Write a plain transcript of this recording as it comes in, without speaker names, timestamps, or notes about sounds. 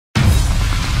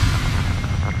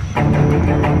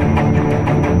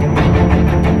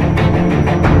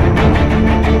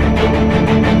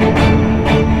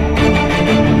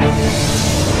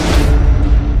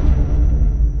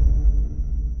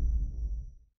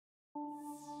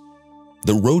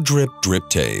The road drip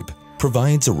tape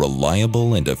provides a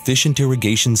reliable and efficient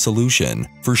irrigation solution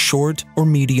for short or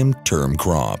medium-term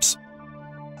crops.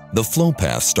 The flow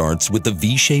path starts with the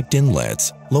V-shaped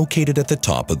inlets located at the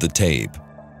top of the tape.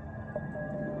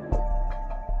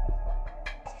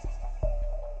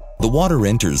 The water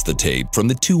enters the tape from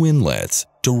the two inlets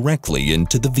directly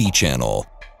into the V-channel,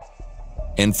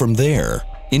 and from there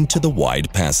into the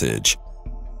wide passage.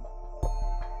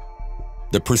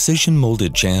 The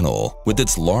precision-molded channel, with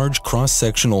its large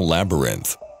cross-sectional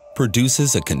labyrinth,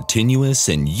 produces a continuous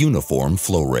and uniform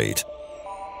flow rate.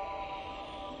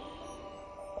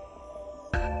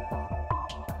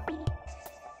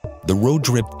 The road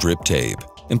drip tape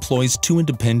employs two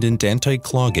independent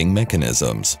anti-clogging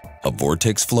mechanisms, a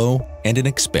vortex flow and an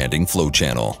expanding flow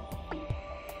channel.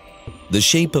 The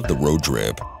shape of the road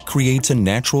drip creates a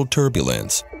natural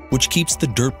turbulence, which keeps the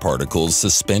dirt particles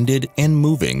suspended and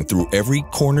moving through every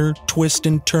corner, twist,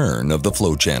 and turn of the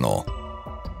flow channel.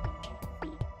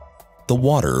 The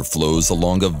water flows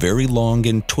along a very long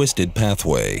and twisted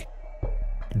pathway,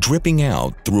 dripping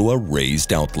out through a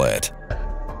raised outlet.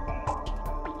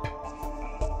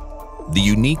 The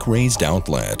unique raised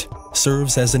outlet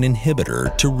serves as an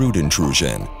inhibitor to root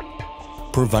intrusion,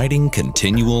 providing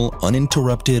continual,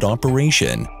 uninterrupted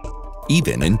operation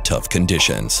even in tough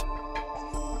conditions.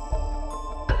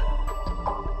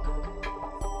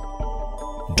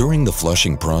 During the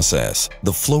flushing process,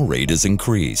 the flow rate is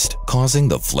increased, causing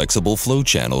the flexible flow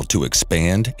channel to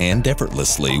expand and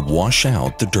effortlessly wash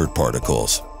out the dirt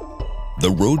particles. The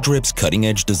road drip's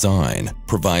cutting-edge design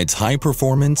provides high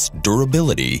performance,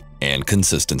 durability, and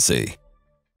consistency.